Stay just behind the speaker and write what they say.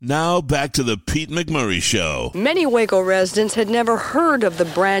Now back to the Pete McMurray Show. Many Waco residents had never heard of the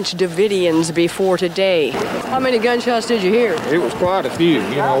Branch Davidians before today. How many gunshots did you hear? It was quite a few,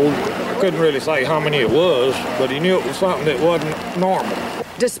 I couldn't really say how many it was, but he knew it was something that wasn't normal.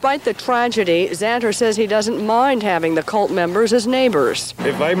 Despite the tragedy, Xanter says he doesn't mind having the cult members as neighbors.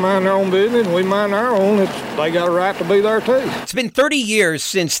 If they mind their own business and we mind our own, they got a right to be there too. It's been 30 years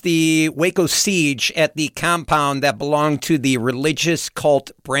since the Waco siege at the compound that belonged to the religious cult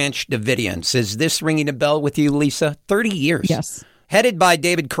Branch Davidians. Is this ringing a bell with you, Lisa? 30 years. Yes. Headed by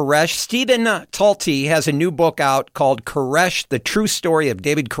David Koresh, STEPHAN Talty has a new book out called Koresh, The True Story of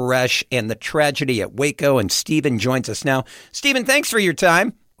David Koresh and the Tragedy at Waco. And Stephen joins us now. Stephen, thanks for your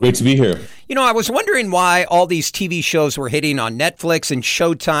time. Great to be here. I was wondering why all these TV shows were hitting on Netflix and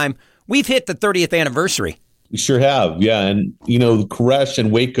Showtime. We've hit the 30th anniversary. We sure have, yeah. And, Koresh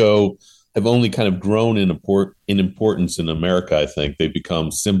and Waco have only kind of grown in importance in America, I think. They've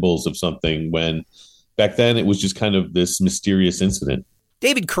become symbols of something when back then it was just kind of this mysterious incident.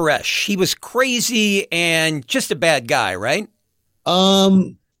 David Koresh, he was crazy and just a bad guy, right?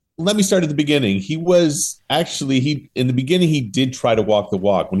 Let me start at the beginning. He was actually, in the beginning, he did try to walk the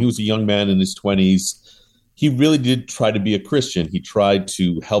walk. When he was a young man in his 20s, he really did try to be a Christian. He tried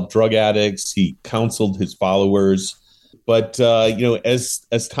to help drug addicts. He counseled his followers. But,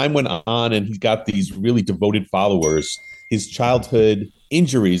 as time went on and he got these really devoted followers, his childhood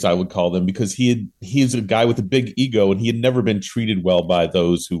injuries, I would call them, because he's a guy with a big ego and he had never been treated well by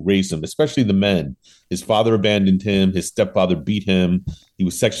those who raised him, especially the men. His father abandoned him. His stepfather beat him. He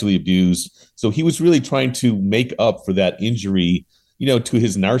was sexually abused. So he was really trying to make up for that injury, to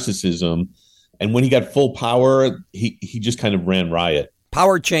his narcissism. And when he got full power, he just kind of ran riot.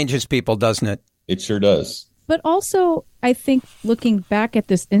 Power changes people, doesn't it? It sure does. But also, I think looking back at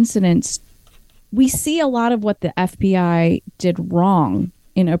this incident, we see a lot of what the FBI did wrong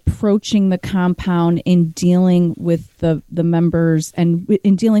in approaching the compound, in dealing with the members, and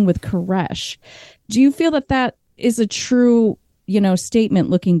in dealing with Koresh. Do you feel that is a true, statement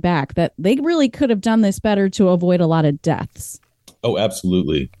looking back, that they really could have done this better to avoid a lot of deaths? Oh,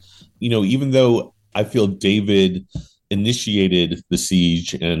 absolutely. Even though I feel David initiated the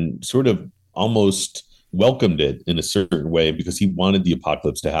siege and sort of almost welcomed it in a certain way because he wanted the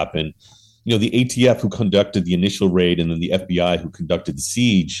apocalypse to happen. The ATF who conducted the initial raid and then the FBI who conducted the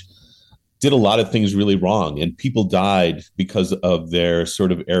siege did a lot of things really wrong, and people died because of their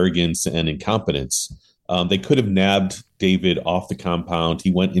sort of arrogance and incompetence. They could have nabbed David off the compound.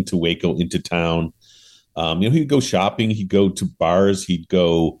 He went into Waco, into town. He'd go shopping. He'd go to bars. He'd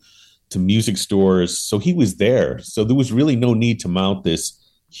go to music stores. So he was there. So there was really no need to mount this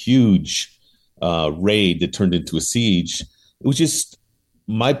huge raid that turned into a siege. It was just,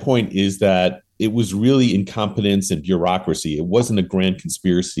 my point is that it was really incompetence and bureaucracy. It wasn't a grand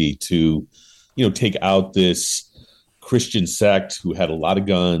conspiracy to, take out this Christian sect who had a lot of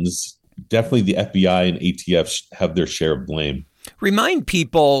guns. Definitely the FBI and ATF have their share of blame. Remind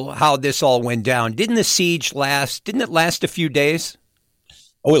people how this all went down. Didn't the siege didn't it last a few days?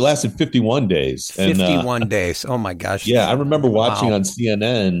 Oh, it lasted 51 days. 51 days. Oh, my gosh. Yeah, I remember watching on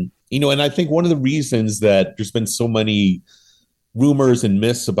CNN, and I think one of the reasons that there's been so many rumors and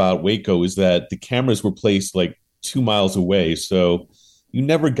myths about Waco is that the cameras were placed like 2 miles away. So you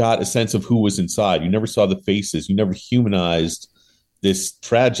never got a sense of who was inside. You never saw the faces. You never humanized this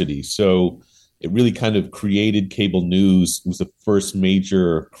tragedy. So it really kind of created cable news. It was the first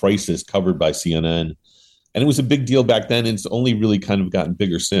major crisis covered by CNN. And it was a big deal back then, and it's only really kind of gotten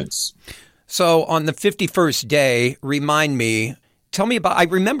bigger since. So on the 51st day, tell me about, I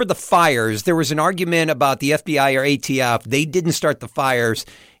remember the fires. There was an argument about the FBI or ATF. They didn't start the fires.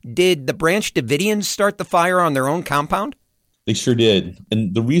 Did the Branch Davidians start the fire on their own compound? They sure did.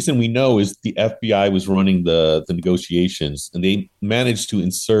 And the reason we know is the FBI was running the negotiations, and they managed to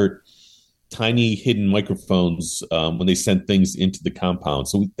insert tiny hidden microphones when they sent things into the compound.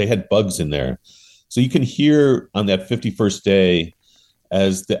 So they had bugs in there. So you can hear on that 51st day,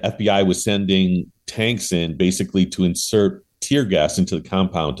 as the FBI was sending tanks in basically to insert tear gas into the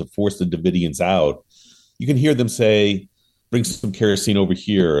compound to force the Davidians out, you can hear them say, bring some kerosene over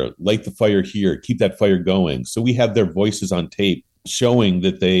here, light the fire here, keep that fire going. So we have their voices on tape showing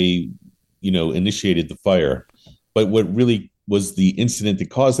that they, initiated the fire. But what really was the incident that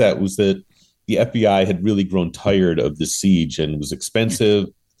caused that was that the FBI had really grown tired of the siege, and it was expensive.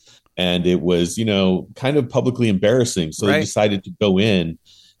 And it was, kind of publicly embarrassing. So They decided to go in.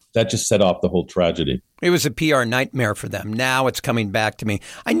 That just set off the whole tragedy. It was a PR nightmare for them. Now it's coming back to me.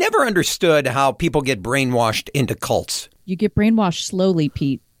 I never understood how people get brainwashed into cults. You get brainwashed slowly,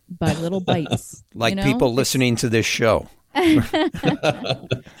 Pete, by little bites. Like people listening to this show.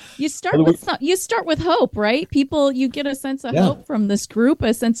 You start with hope, right? People, you get a sense of hope from this group,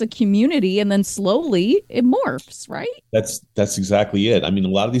 a sense of community, and then slowly it morphs, right? That's exactly it. I mean, a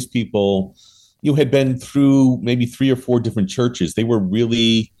lot of these people, had been through maybe 3 or 4 different churches. They were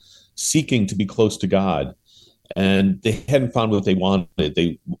really seeking to be close to God, and they hadn't found what they wanted.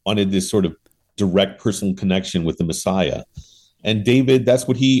 They wanted this sort of direct personal connection with the Messiah. And David, that's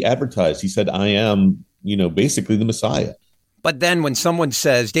what he advertised. He said, I am, basically the Messiah. But then when someone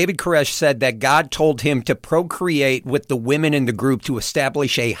says, David Koresh said that God told him to procreate with the women in the group to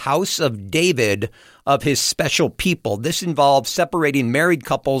establish a house of David of his special people. This involves separating married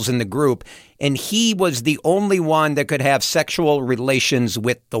couples in the group, and he was the only one that could have sexual relations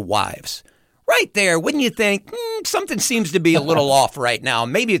with the wives. Right there, wouldn't you think, something seems to be a little off right now.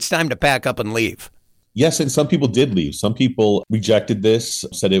 Maybe it's time to pack up and leave. Yes, and some people did leave. Some people rejected this,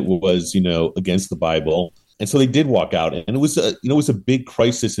 said it was, against the Bible. And so they did walk out, and it was a big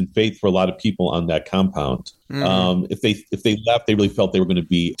crisis in faith for a lot of people on that compound. If they left, they really felt they were going to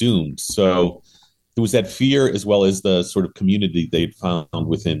be doomed. So there was that fear, as well as the sort of community they'd found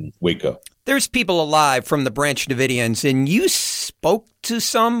within Waco. There's people alive from the Branch Davidians, and you spoke to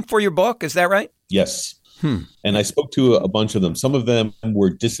some for your book. Is that right? Yes. And I spoke to a bunch of them. Some of them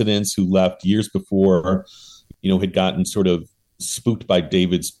were dissidents who left years before, had gotten sort of spooked by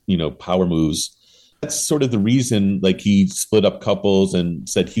David's, power moves. That's sort of the reason, like, he split up couples and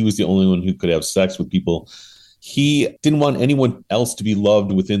said he was the only one who could have sex with people. He didn't want anyone else to be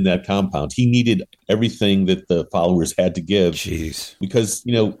loved within that compound. He needed everything that the followers had to give. Jeez. Because,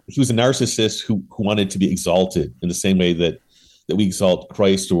 he was a narcissist who wanted to be exalted in the same way that we exalt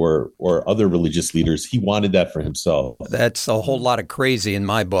Christ or other religious leaders. He wanted that for himself. That's a whole lot of crazy in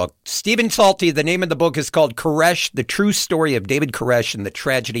my book. STEPHAN Talty, the name of the book is called Koresh, The True Story of David Koresh and the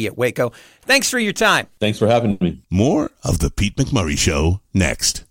Tragedy at Waco. Thanks for your time. Thanks for having me. More of The Pete McMurray Show next.